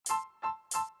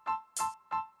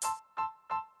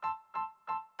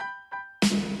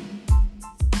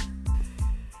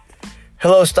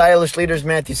Hello, stylish leaders.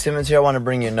 Matthew Simmons here. I want to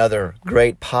bring you another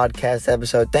great podcast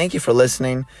episode. Thank you for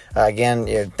listening. Again,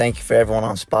 thank you for everyone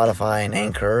on Spotify and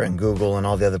Anchor and Google and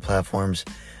all the other platforms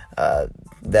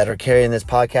that are carrying this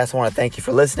podcast. I want to thank you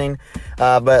for listening.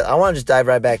 But I want to just dive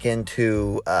right back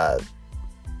into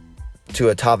to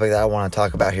a topic that I want to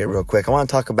talk about here real quick. I want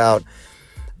to talk about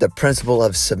the principle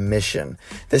of submission.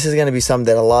 This is going to be something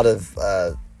that a lot of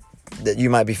that you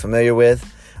might be familiar with.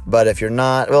 But if you're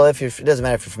not, it doesn't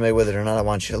matter if you're familiar with it or not, I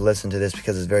want you to listen to this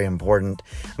because it's very important.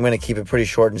 I'm going to keep it pretty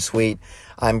short and sweet.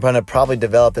 I'm going to probably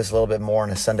develop this a little bit more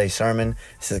in a Sunday sermon.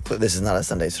 This is not a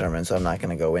Sunday sermon, so I'm not going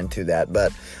to go into that.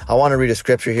 But I want to read a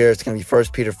scripture here. It's going to be 1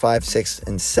 Peter 5, 6,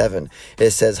 and 7.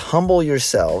 It says, "Humble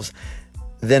yourselves,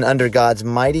 then under God's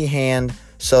mighty hand,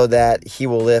 so that he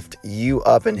will lift you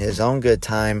up in his own good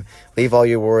time. Leave all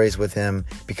your worries with him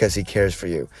because he cares for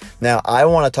you." Now, I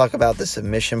want to talk about the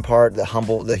submission part, the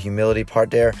humility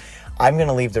part there. I'm going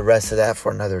to leave the rest of that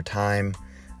for another time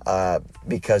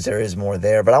because there is more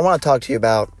there. But I want to talk to you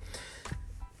about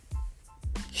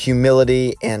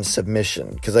humility and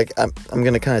submission because I'm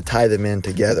going to kind of tie them in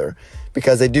together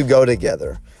because they do go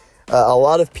together. A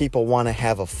lot of people want to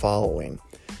have a following.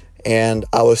 And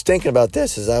I was thinking about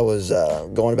this as I was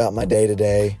going about my day to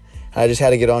day. I just had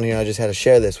to get on here and I just had to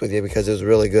share this with you because it was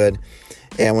really good.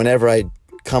 And whenever I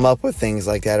come up with things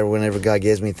like that or whenever God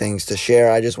gives me things to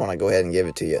share, I just want to go ahead and give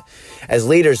it to you. As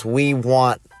leaders, we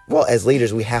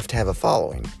have to have a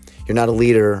following. You're not a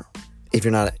leader if you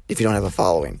don't have a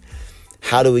following.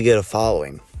 How do we get a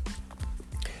following?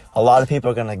 A lot of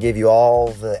people are going to give you all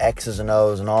the X's and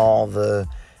O's and all the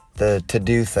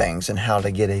to-do things and how to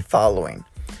get a following.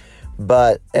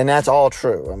 And that's all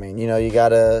true. I mean, you got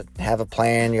to have a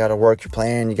plan. You got to work your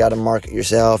plan. You got to market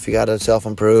yourself. You got to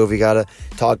self-improve. You got to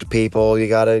talk to people. You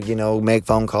got to, make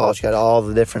phone calls. You got all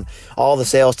the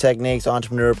sales techniques,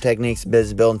 entrepreneur techniques,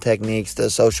 business building techniques,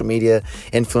 the social media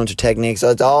influencer techniques.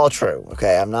 So it's all true.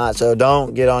 Okay. So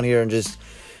don't get on here and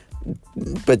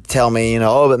but tell me,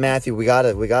 but Matthew, we got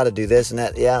to do this and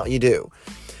that. Yeah, you do.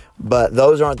 But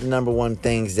those aren't the number one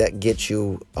things that get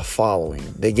you a following.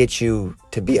 They get you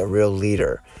to be a real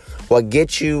leader. What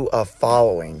gets you a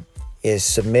following is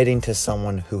submitting to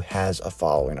someone who has a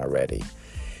following already.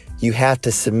 You have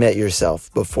to submit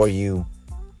yourself before you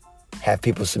have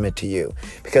people submit to you.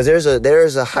 Because there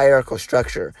is a hierarchical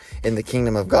structure in the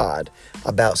kingdom of God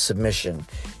about submission.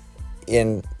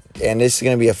 And this is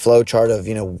going to be a flow chart of,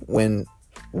 when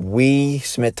we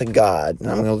submit to God, and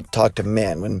I'm going to talk to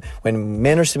men. When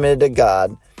men are submitted to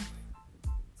God,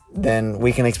 then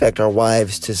we can expect our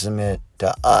wives to submit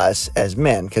to us as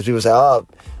men. Because people say,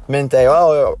 men think,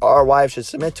 our wives should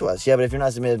submit to us. Yeah, but if you're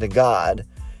not submitted to God,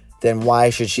 then why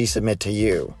should she submit to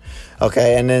you?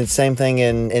 Okay, and then same thing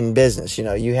in business.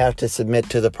 You have to submit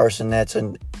to the person that's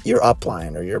in your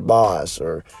upline or your boss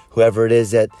or whoever it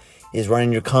is that is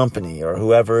running your company or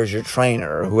whoever is your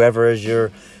trainer or whoever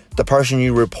is the person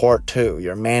you report to,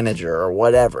 your manager or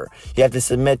whatever. You have to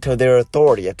submit to their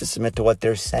authority. You have to submit to what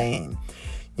they're saying.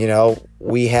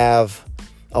 We have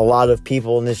a lot of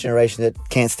people in this generation that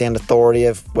can't stand authority,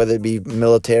 whether it be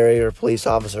military or police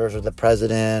officers or the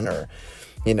president or,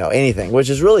 anything, which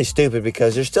is really stupid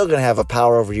because they're still going to have a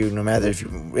power over you no matter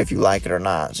if you like it or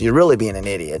not. So you're really being an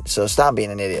idiot. So stop being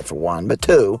an idiot for one. But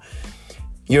two,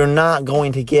 you're not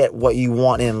going to get what you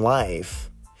want in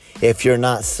life if you're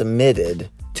not submitted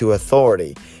to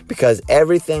authority, because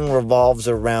everything revolves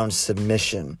around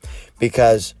submission.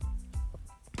 Because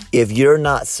if you're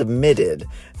not submitted,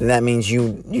 then that means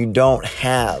you don't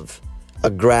have a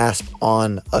grasp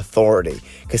on authority.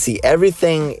 Because see,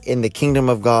 everything in the kingdom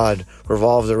of God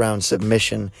revolves around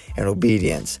submission and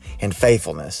obedience and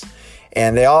faithfulness.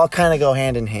 And they all kind of go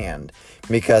hand in hand,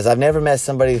 because I've never met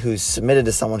somebody who's submitted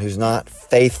to someone who's not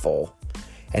faithful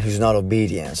and who's not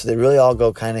obedient. So they really all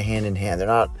go kind of hand in hand. They're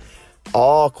not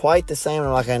all quite the same. I'm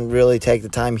not going to really take the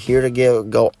time here to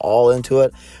go all into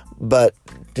it. But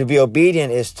to be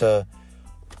obedient is to,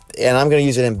 and I'm going to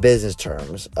use it in business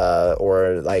terms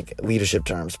or like leadership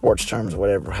terms, sports terms,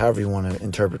 whatever, however you want to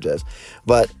interpret this.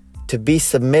 But to be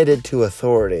submitted to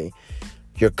authority,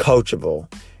 you're coachable.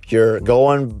 You're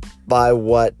going by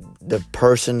what the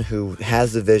person who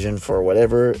has the vision for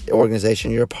whatever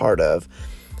organization you're a part of,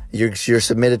 you're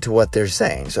submitted to what they're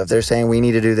saying. So if they're saying we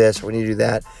need to do this or we need to do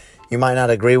that, you might not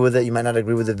agree with it. You might not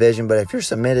agree with the vision, but if you're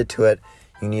submitted to it,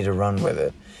 you need to run with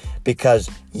it. Because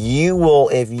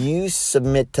if you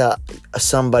submit to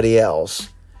somebody else,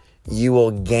 you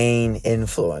will gain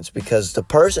influence, because the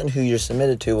person who you're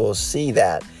submitted to will see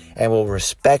that and will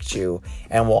respect you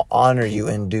and will honor you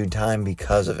in due time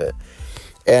because of it.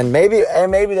 And maybe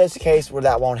that's the case where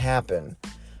that won't happen.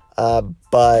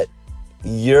 But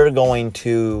you're going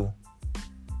to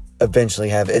eventually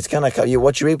have, it's going to come.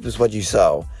 What you reap is what you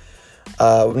sow.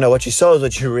 What you sow is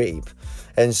what you reap.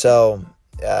 And so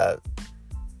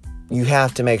you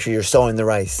have to make sure you're sowing the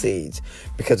right seeds,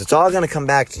 because it's all going to come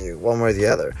back to you one way or the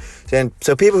other. And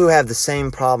so people who have the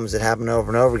same problems that happen over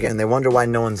and over again, they wonder why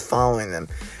no one's following them.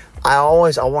 I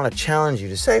want to challenge you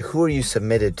to say, who are you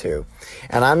submitted to?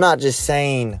 And I'm not just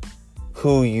saying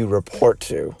who you report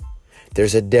to.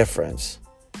 There's a difference.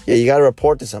 Yeah, you got to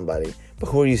report to somebody, but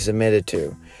who are you submitted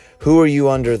to? Who are you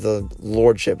under the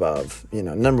lordship of?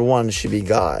 Number one should be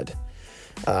God.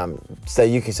 So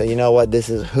you can say, you know what, this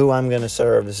is who I'm going to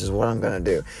serve. This is what I'm going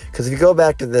to do. Because if you go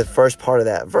back to the first part of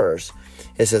that verse,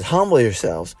 it says, humble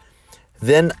yourselves,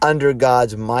 then under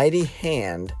God's mighty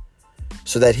hand,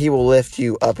 so that he will lift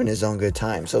you up in his own good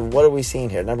time. So what are we seeing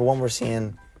here? Number one, we're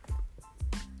seeing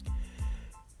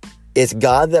it's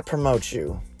God that promotes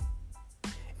you,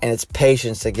 and it's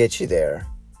patience to get you there,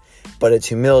 but it's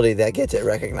humility that gets it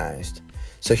recognized.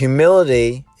 So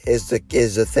humility is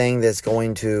the thing that's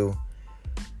going to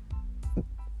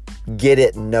get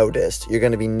it noticed. You're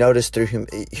going to be noticed through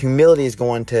humility is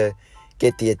going to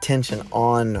get the attention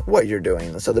on what you're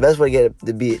doing. So the best way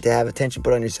to have attention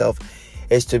put on yourself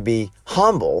is to be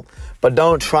humble, but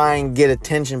don't try and get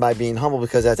attention by being humble,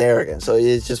 because that's arrogant. So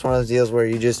it's just one of those deals where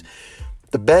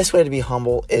the best way to be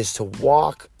humble is to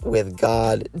walk with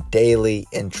God daily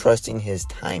and trusting his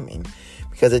timing,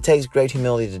 because it takes great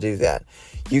humility to do that.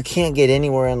 You can't get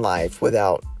anywhere in life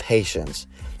without patience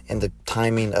and the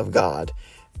timing of God,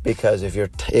 because if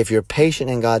you're patient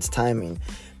in God's timing,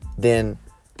 then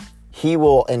he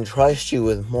will entrust you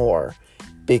with more,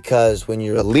 because when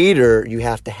you're a leader, you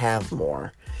have to have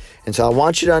more. And so I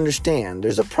want you to understand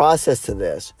there's a process to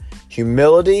this.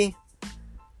 Humility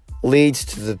leads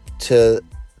to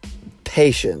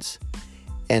patience,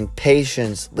 and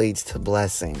patience leads to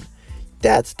blessing.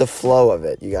 That's the flow of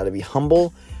it. You got to be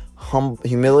humble.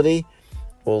 Humility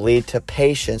will lead to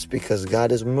patience, because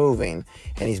God is moving,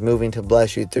 and he's moving to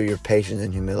bless you through your patience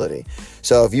and humility.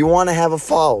 So if you want to have a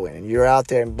following, and you're out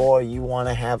there, and boy, you want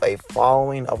to have a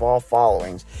following of all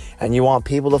followings, and you want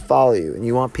people to follow you, and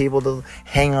you want people to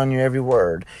hang on your every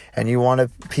word, and you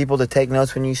want people to take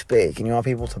notes when you speak, and you want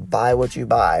people to buy what you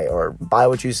buy, or buy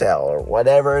what you sell, or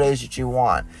whatever it is that you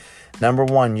want. Number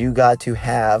one, you got to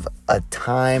have a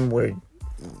time where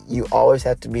you always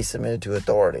have to be submitted to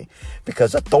authority,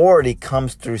 because authority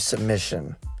comes through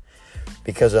submission,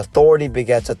 because authority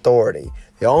begets authority.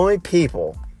 The only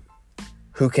people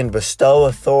who can bestow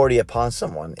authority upon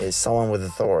someone is someone with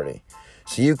authority.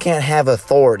 So you can't have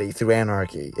authority through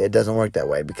anarchy. It doesn't work that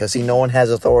way, because no one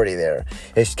has authority there.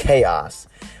 It's chaos.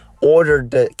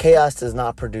 Chaos does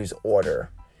not produce order.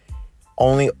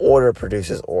 Only order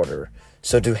produces order.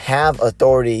 So to have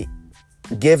authority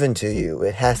given to you,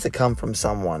 it has to come from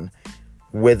someone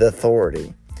with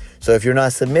authority. So if you're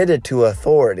not submitted to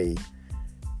authority,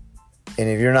 and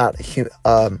if you're not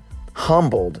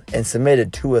humbled and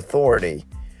submitted to authority,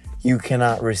 you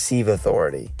cannot receive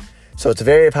authority. So it's a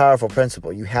very powerful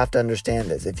principle. You have to understand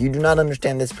this. If you do not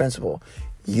understand this principle,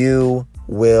 you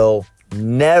will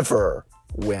never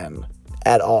win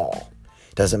at all.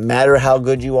 Doesn't matter how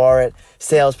good you are at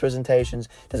sales presentations.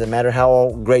 Doesn't matter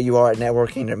how great you are at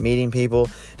networking or meeting people.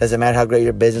 Doesn't matter how great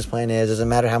your business plan is. Doesn't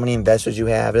matter how many investors you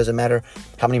have. Doesn't matter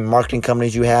how many marketing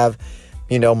companies you have,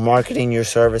 marketing your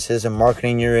services and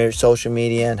marketing your social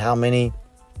media, and how many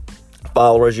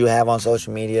followers you have on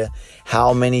social media,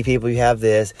 how many people you have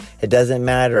this. It doesn't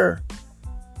matter.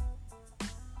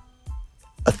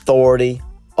 Authority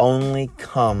only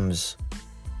comes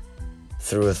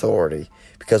through authority.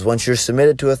 Because once you're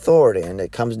submitted to authority and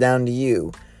it comes down to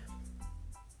you,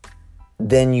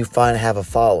 then you have a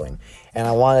following. And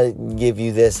I want to give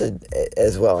you this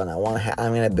as well. And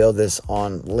I'm going to build this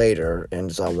on later.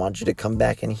 And so I want you to come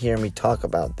back and hear me talk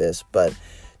about this. But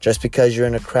just because you're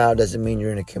in a crowd doesn't mean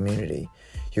you're in a community.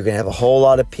 You're going to have a whole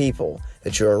lot of people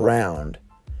that you're around,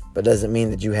 but doesn't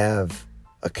mean that you have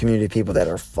a community of people that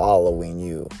are following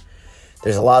you.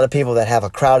 There's a lot of people that have a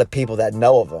crowd of people that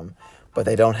know of them, but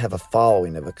they don't have a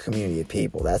following of a community of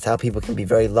people. That's how people can be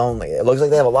very lonely. It looks like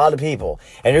they have a lot of people,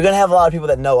 and you're going to have a lot of people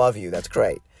that know of you. That's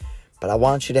great. But I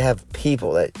want you to have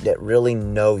people that really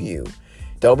know you.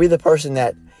 Don't be the person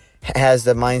that has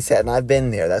the mindset, and I've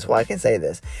been there. That's why I can say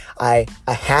this. I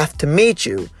have to meet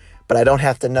you, but I don't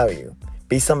have to know you.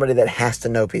 Be somebody that has to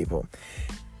know people.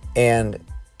 And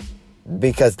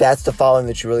because that's the following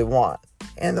that you really want.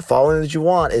 And the following that you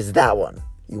want is that one.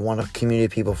 You want a community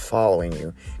of people following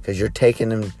you, because you're taking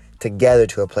them together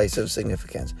to a place of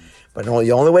significance. But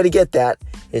the only way to get that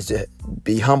is to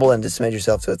be humble and to submit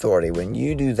yourself to authority. When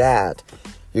you do that,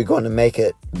 you're going to make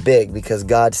it big, because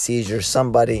God sees you're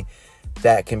somebody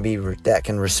that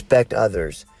can respect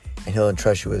others, and He'll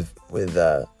entrust you with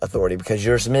authority, because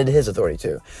you're submitted to His authority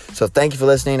too. So thank you for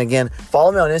listening. Again,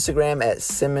 follow me on Instagram at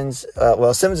Simmons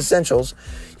Essentials.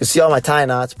 You'll see all my tie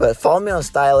knots, but follow me on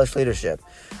Stylish Leadership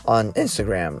on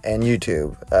Instagram and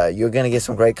YouTube. You're going to get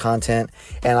some great content,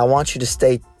 and I want you to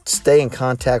stay in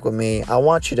contact with me. I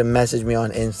want you to message me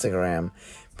on Instagram,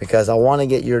 because I want to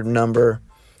get your number.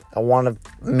 I want to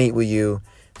meet with you,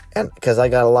 and because I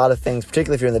got a lot of things,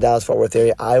 particularly if you're in the Dallas-Fort Worth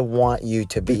area, I want you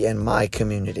to be in my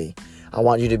community. I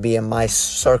want you to be in my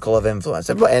circle of influence.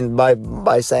 And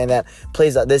by saying that,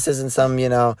 please, this isn't some,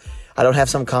 I don't have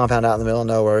some compound out in the middle of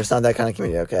nowhere. It's not that kind of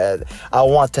community, okay? I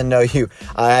want to know you.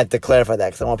 I had to clarify that,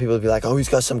 because I want people to be like, oh, he's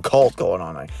got some cult going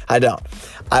on. I don't.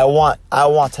 I want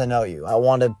to know you. I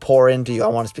want to pour into you. I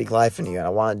want to speak life into you. And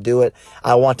I want to do it.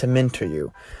 I want to mentor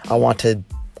you. I want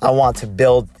to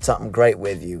build something great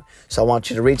with you. So I want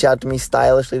you to reach out to me,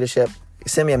 Stylish Leadership.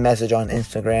 Send me a message on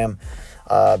Instagram.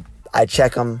 I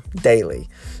check them daily.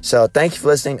 So thank you for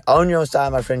listening. Own your own style,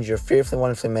 my friends. You're fearfully,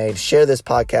 wonderfully made. Share this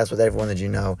podcast with everyone that you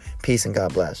know. Peace and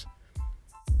God bless.